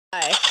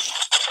Hi.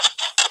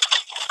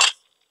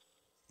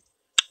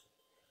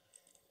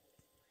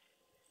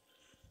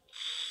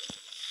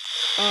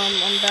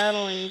 I'm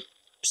battling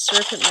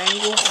Serpent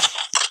Mangle.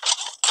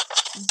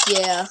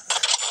 Yeah.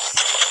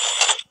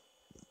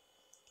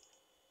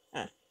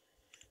 I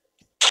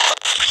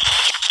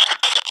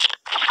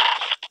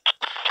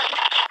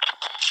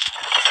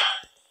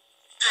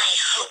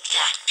hope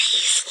that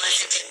piece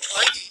wasn't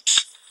important.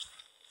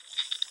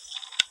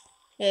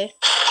 Hey.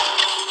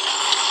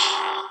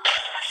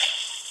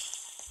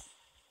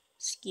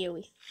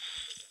 Scary.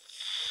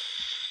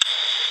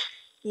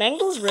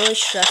 Mangle's really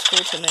stressful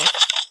to me.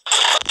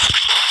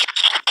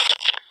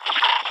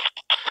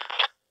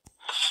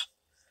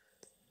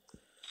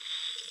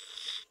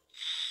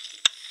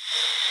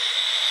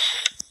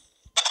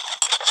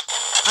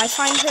 I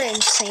find her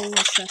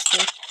insanely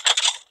stressful.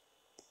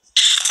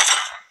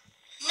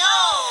 No!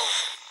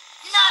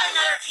 Not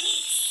another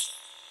piece!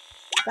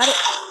 Got it.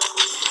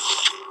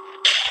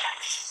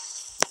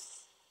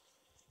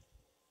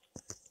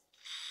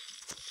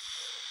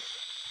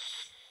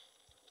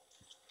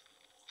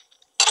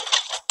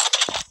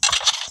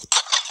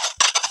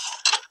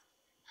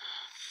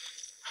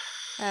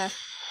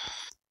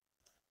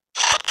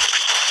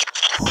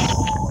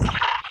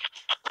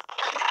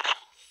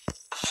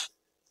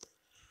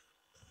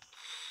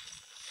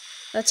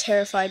 That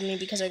terrified me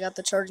because I got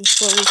the charging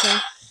slowly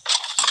thing.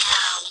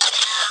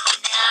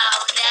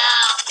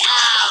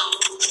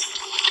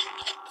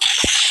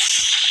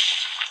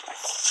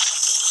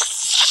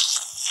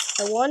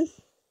 I won?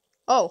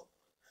 Oh.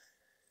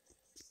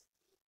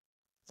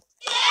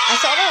 I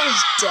thought I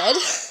was dead.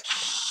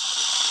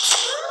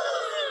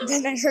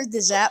 Then I heard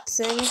the zap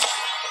thing.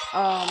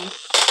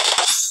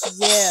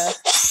 Yeah.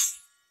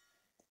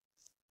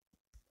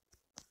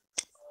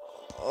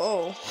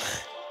 Oh.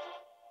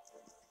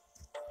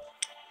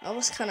 That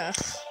was kind of...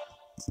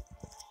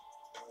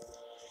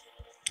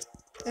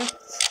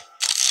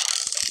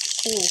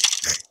 cool.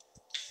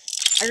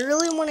 I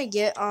really want to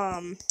get,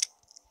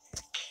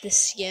 the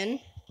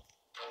skin.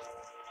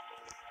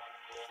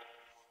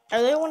 I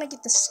really want to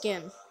get the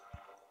skin.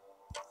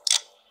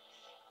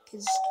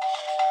 Because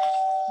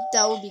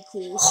that would be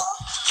cool.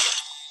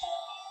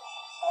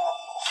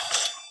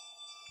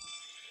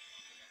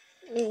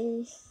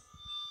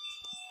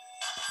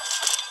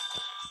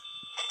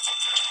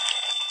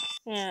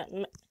 Yeah,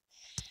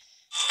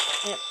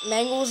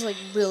 Mangle's like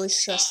really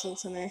stressful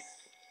to me.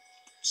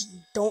 Just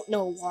don't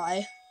know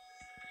why.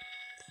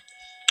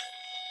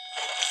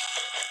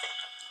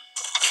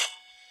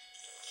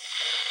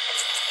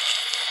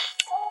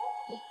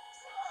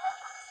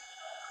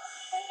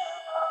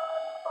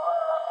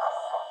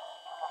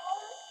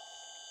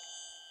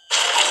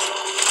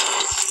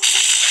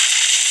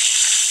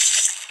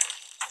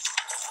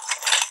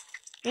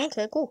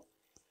 Okay, cool.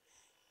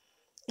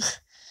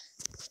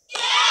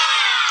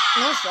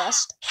 That was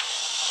fast.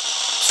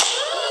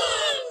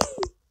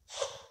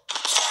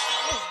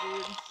 That was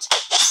weird.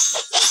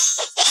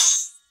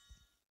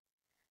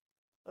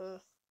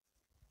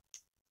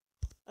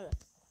 Okay.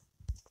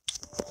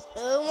 I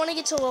really want to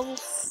get to level.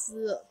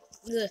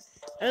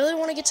 I really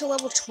want to get to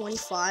level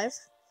 25,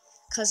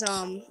 cause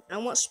I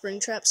want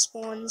Springtrap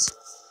spawns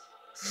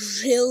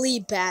really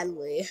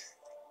badly,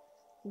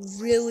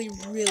 really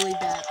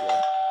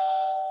badly.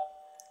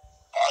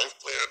 I've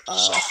planned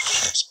something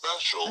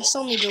special. I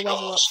still need to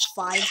level up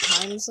 5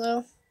 times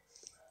though.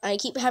 I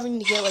keep having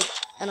to get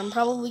and I'm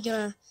probably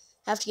gonna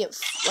have to get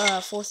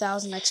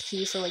 4,000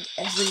 XP for like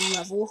every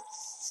level,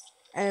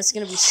 and it's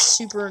gonna be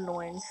super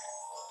annoying.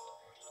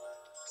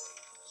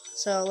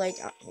 So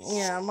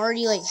yeah, I'm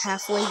already like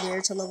halfway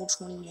there to level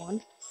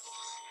 21.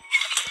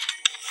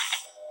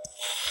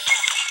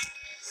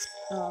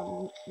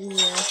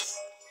 Yeah.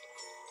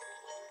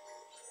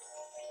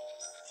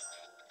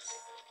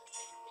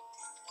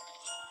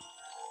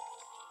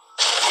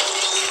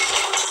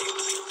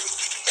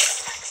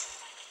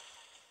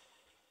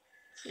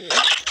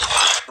 Yeah.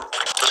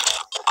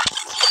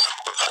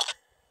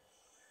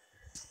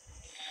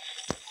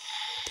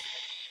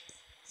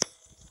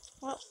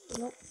 Oh,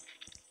 nope.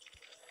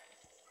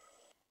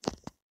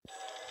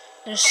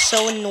 They're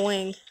so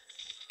annoying.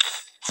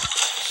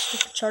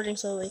 Stupid charging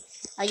slowly.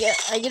 I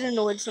get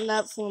annoyed from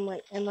that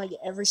in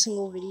every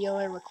single video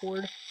I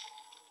record.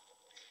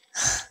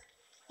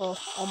 Well,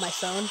 on my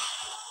phone.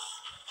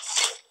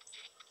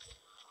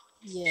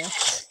 Yeah.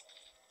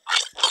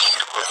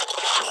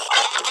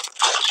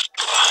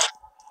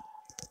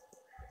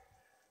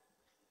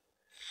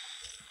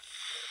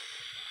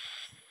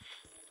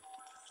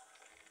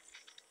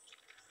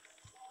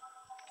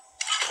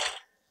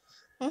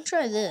 I'm gonna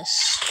try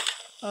this.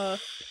 Yeah,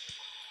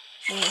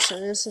 so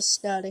this is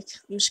static.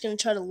 I'm just gonna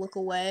try to look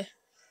away.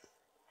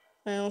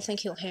 I don't think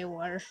he'll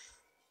haywire.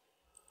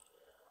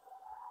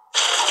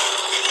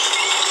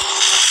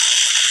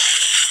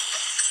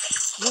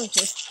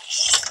 Okay.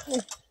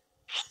 Yeah.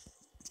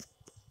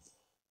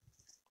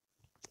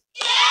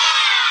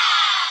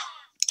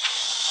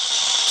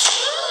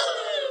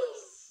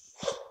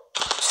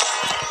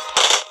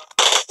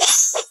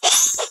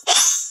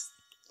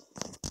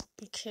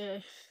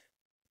 Okay.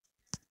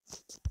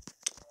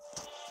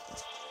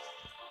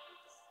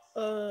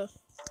 Oh.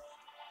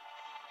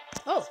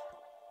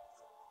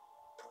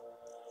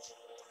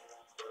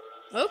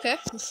 Okay.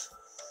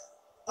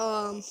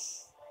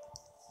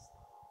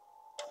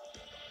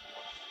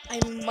 I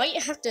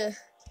might have to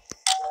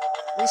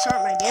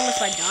restart my game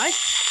if I die.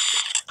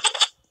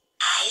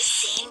 I've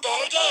seen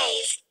better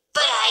days,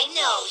 but I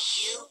know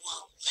you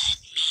won't let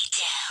me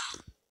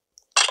down.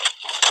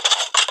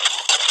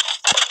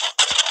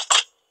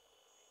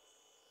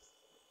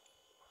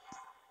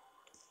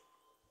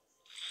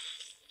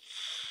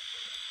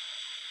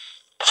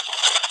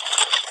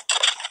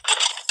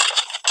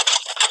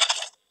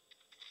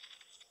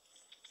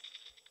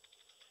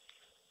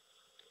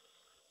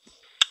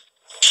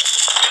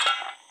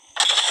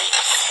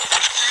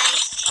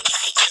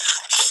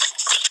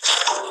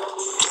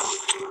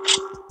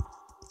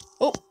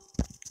 Oh.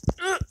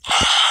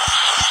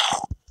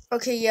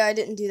 Okay, yeah, I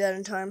didn't do that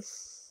in time.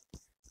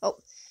 Oh.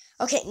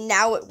 Okay,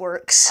 now it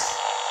works.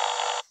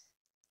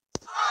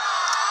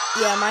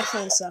 Yeah, my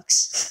phone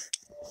sucks.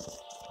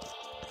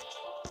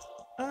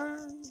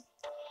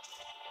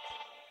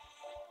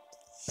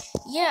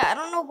 Yeah, I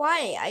don't know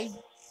why.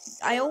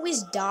 I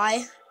always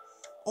die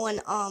on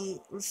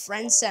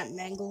friend set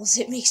mangles.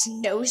 It makes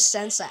no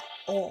sense at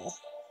all.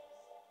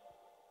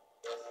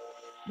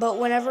 But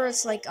whenever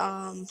it's like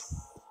a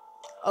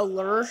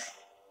lure,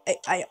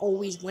 I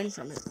always win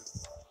from it.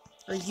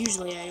 Or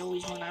usually I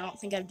always win. I don't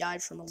think I've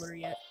died from a lure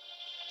yet.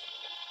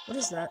 What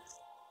is that?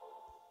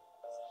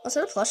 Oh, is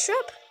that a plush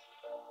trap?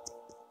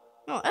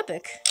 Oh,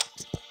 epic.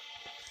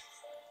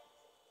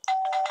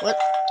 What?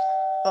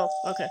 Oh,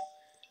 okay.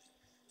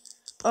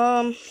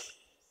 I'm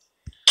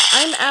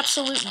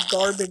absolute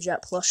garbage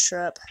at plush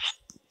trap.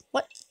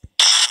 What?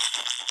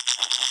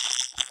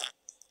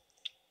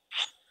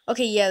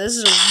 Okay, yeah, this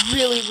is a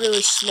really,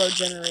 really slow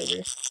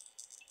generator.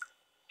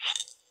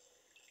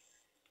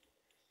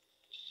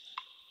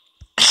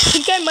 I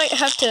think I might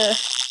have to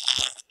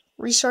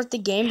restart the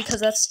game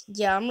because that's,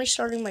 yeah, I'm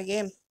restarting my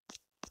game.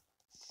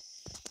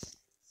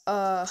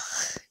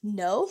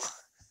 No.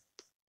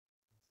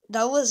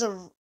 That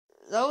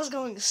was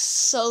going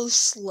so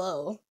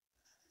slow.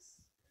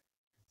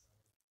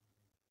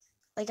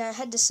 Like, I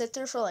had to sit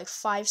there for like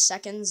 5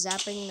 seconds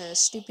zapping the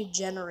stupid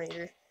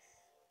generator.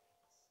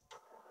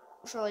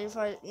 For like,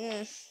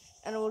 and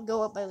it would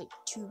go up by like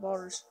 2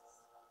 bars.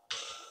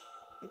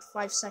 Like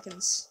 5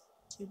 seconds,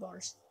 2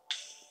 bars.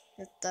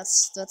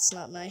 That's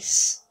not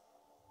nice.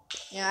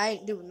 Yeah, I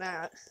ain't doing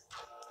that.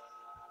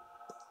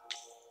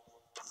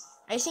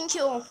 I think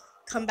he'll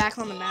come back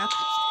on the map.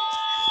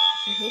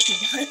 I hope he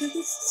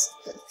does.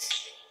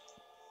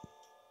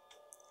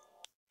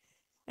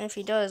 And if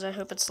he does, I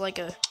hope it's like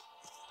a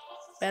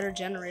better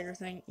generator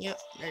thing. Yep,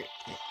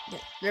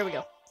 there we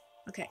go.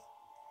 Okay.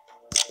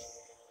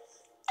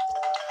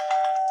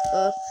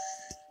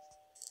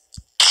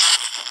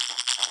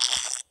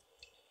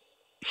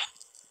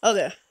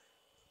 Okay.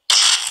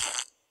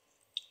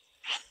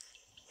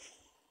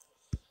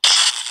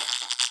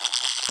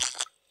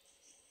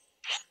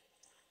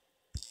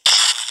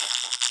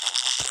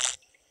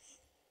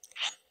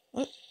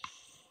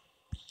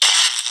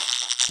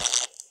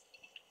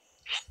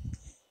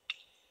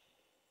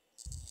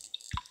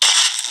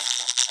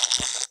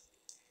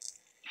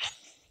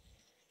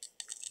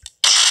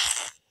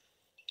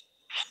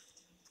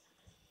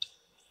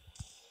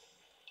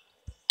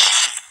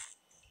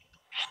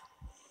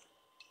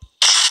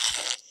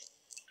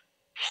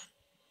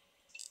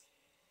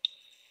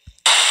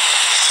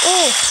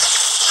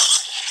 Oh!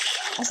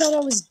 I thought I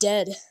was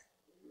dead.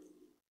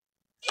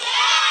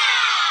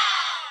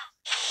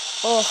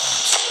 Oh.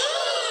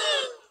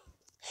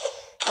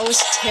 That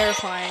was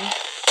terrifying.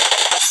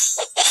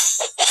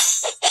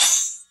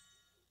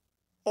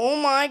 Oh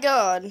my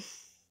god.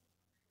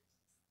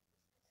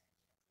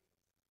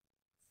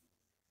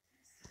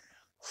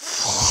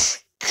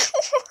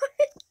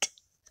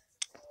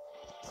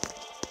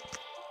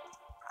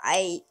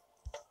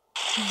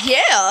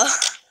 Yeah.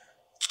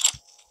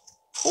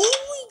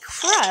 Holy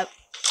crap.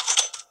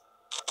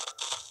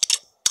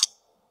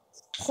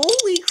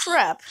 Holy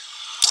crap.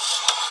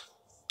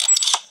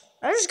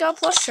 I just got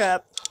plush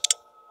trap.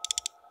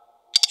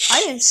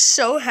 I am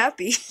so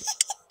happy.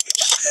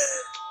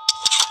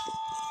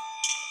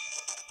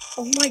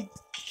 Oh my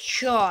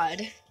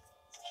god.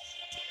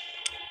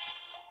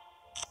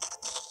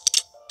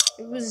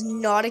 I was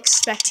not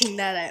expecting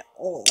that at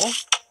all.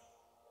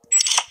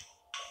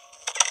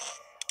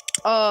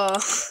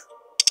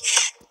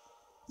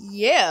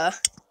 Yeah.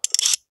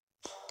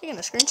 Taking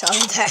a screenshot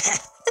of that.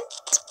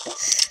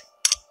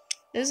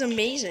 It is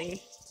amazing.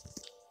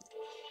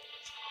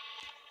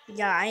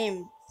 Yeah,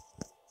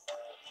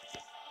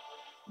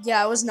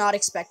 I was not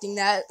expecting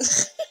that.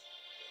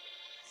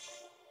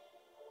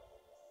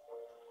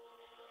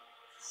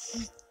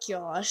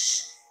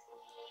 Gosh.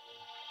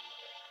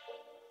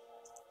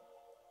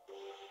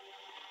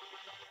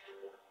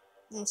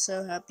 I'm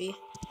so happy.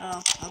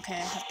 Oh, okay, I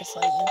have to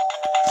fight you.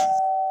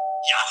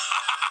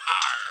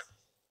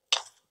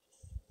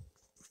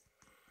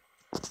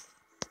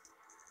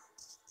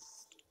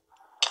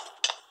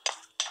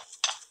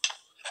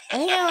 I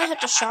think I only have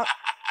to shop.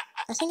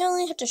 I think I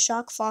only have to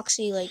shock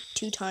Foxy like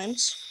 2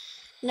 times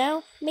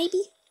now,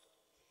 maybe?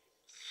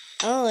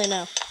 I don't really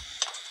know.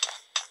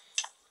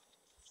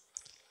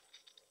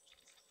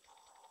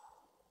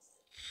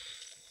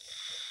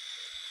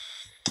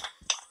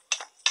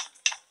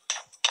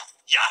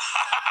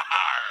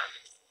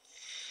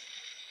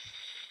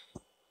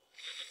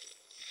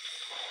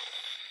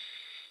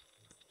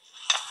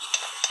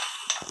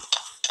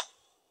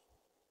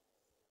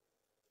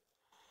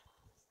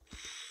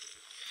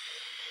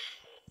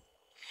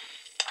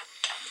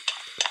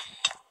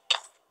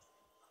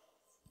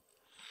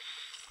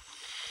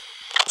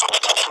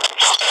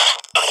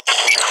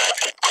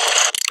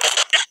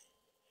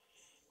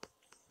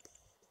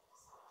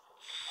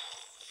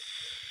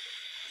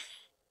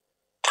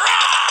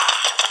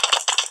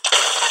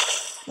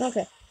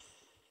 Okay.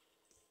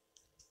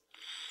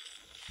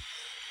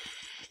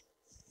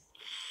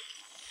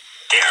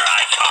 Here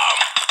I come.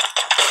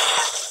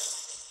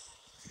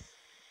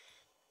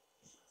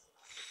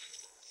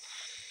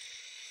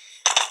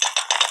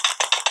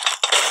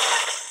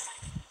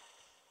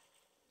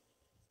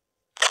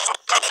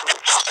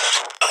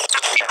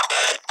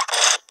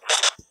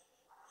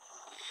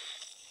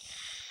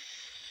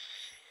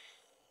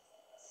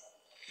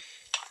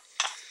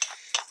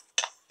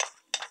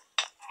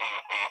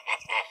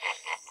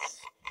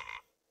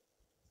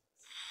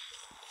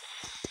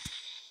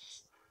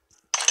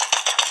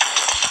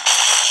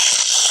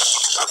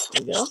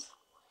 There we go.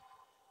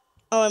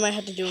 Oh, I might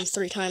have to do him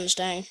 3 times,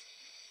 dang.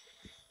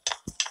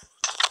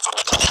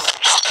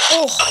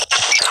 Oh!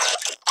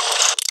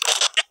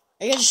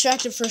 I got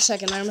distracted for a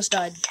second, I almost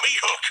died. Me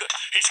hook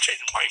is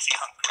getting mighty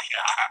hungry.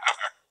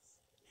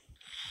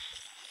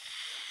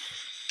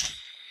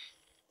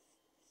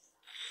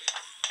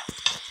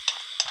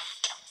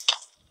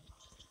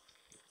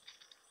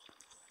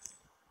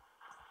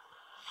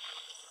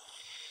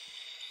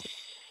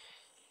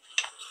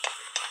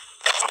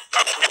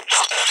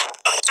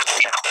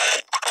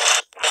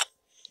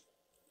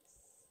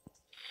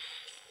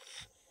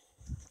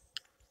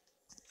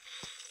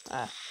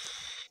 Ah.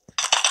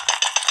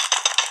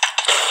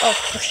 Oh,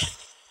 okay.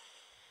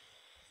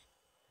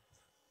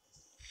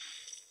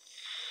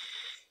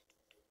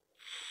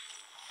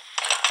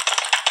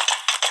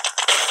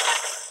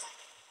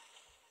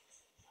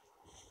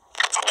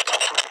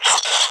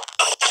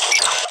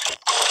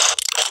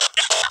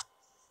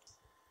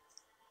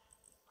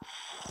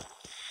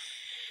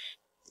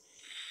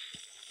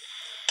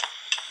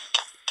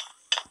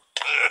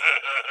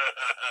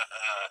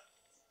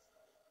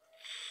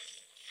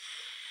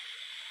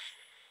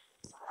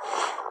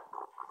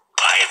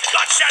 I've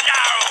got you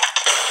now.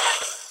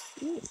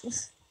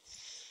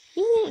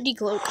 You won't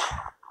decloak.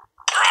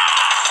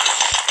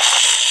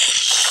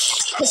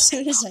 As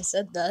soon as I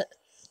said that.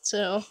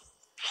 So,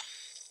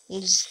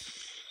 I'm just...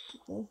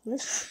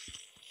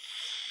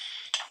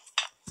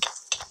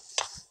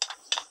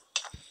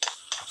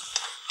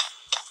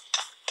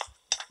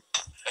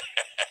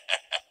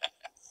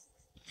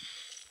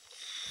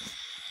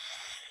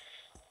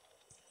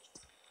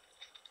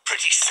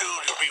 Pretty soon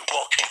you'll be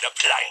walking the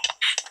plank.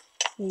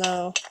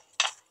 No.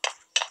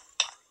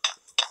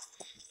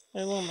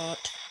 I will not.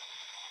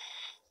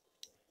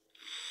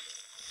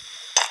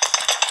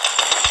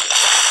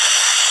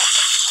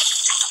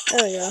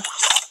 There we go.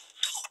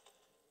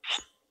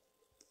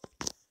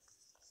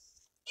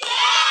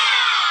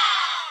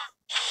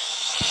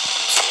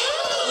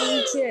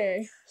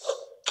 Okay.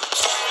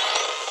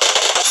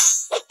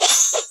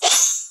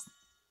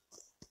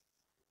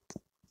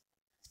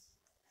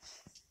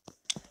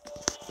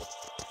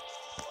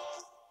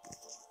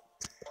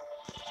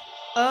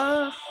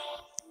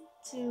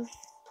 To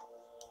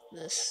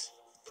this.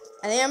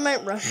 I think I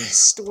might run out of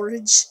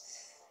storage.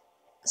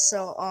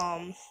 So,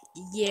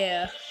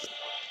 yeah.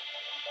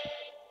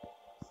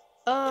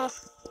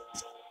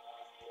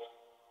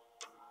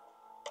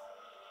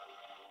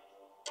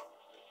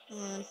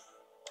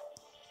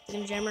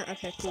 Game jammer?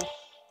 Okay, cool.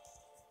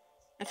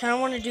 I kind of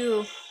want to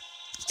do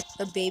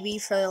a baby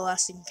for the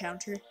last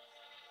encounter.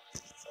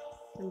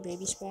 And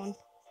baby spawn.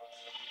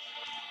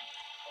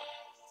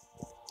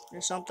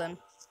 Or something.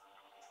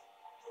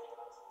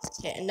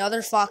 Okay,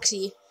 another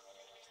Foxy.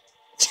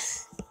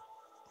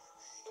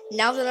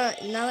 Now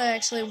that I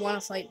actually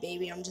want to fight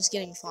baby, I'm just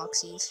getting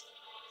Foxies.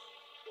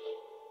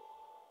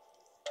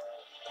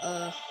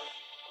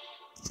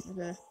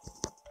 Okay.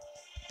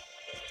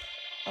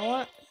 I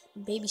want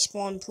baby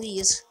spawn,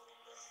 please.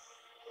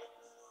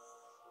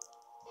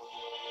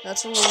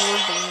 That's a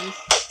reward balloon.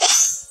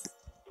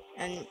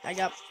 And I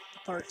got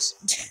parts.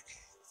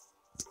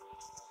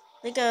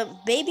 Like a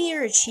baby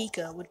or a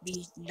Chica would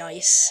be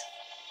nice.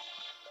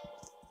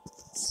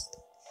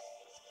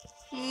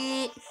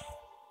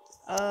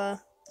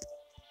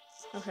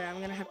 Okay,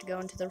 I'm gonna have to go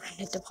into the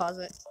Reddit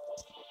deposit.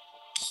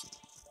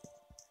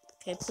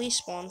 Okay, please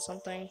spawn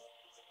something.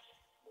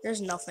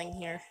 There's nothing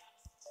here.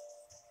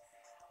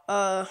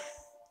 I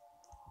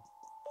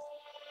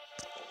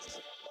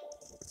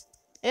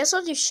guess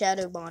I'll do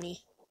Shadow Bonnie.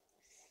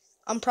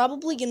 I'm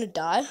probably gonna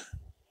die.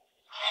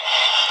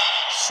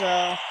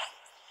 So,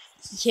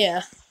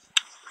 yeah.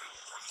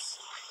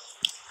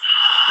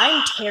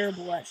 I'm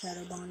terrible at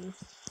shadow bombing.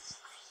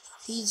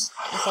 He's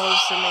hard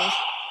for me.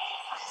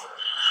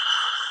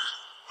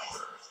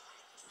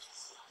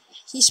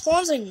 He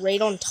spawns like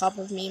right on top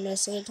of me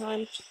most of the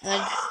time,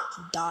 and I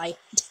die.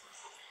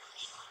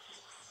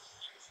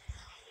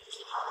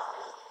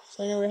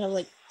 So I never have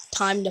like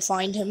time to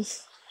find him.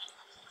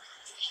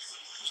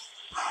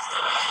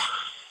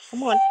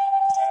 Come on.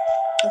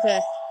 Okay.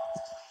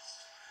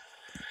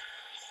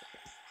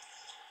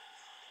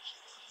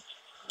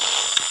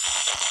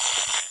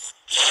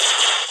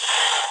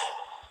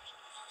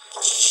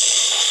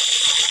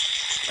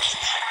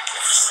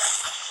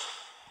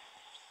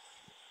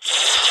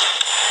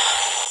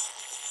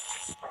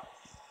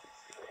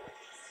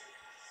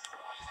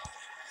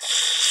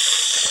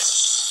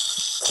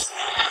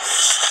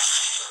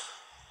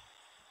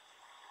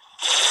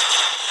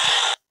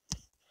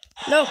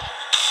 No.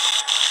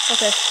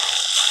 Okay.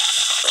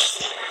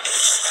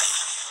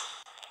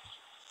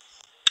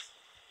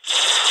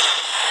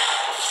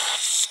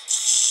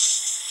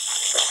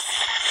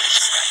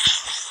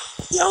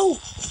 No.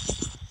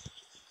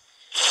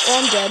 Oh,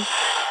 I'm dead.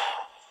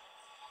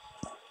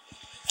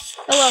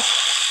 Oh well.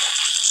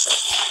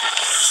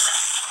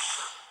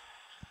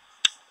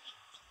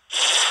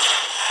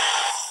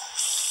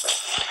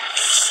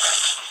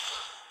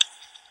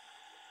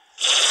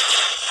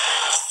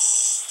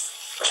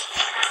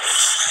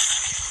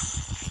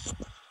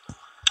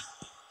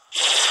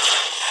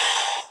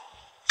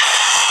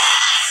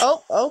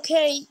 Oh,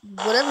 okay.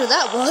 Whatever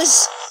that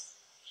was.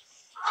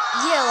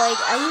 Yeah, like,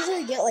 I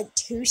usually get like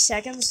 2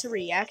 seconds to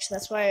react, so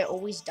that's why I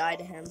always die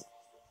to him.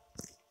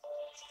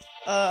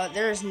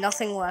 There is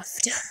nothing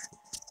left.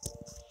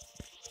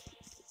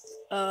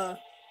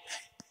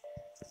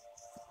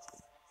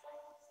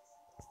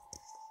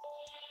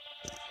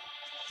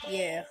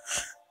 Yeah.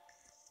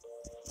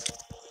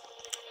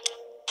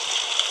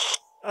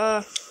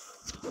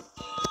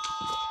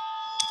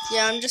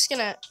 Yeah, I'm just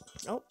gonna,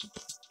 nope.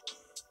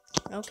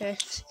 Okay.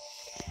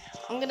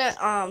 I'm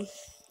gonna,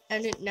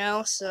 end it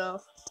now,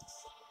 so,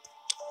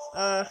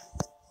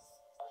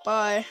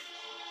 bye.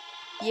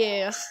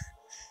 Yeah.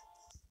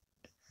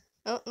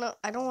 Oh, no,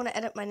 I don't want to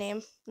edit my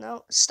name.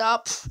 No,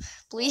 stop,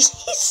 please.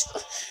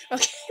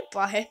 Okay,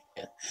 bye.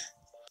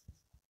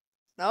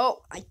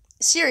 No,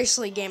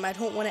 seriously, game, I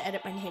don't want to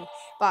edit my name.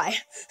 Bye.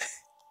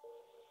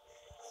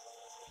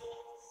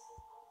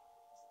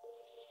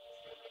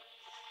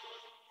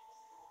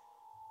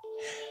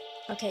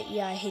 Okay,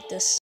 yeah, I hate this.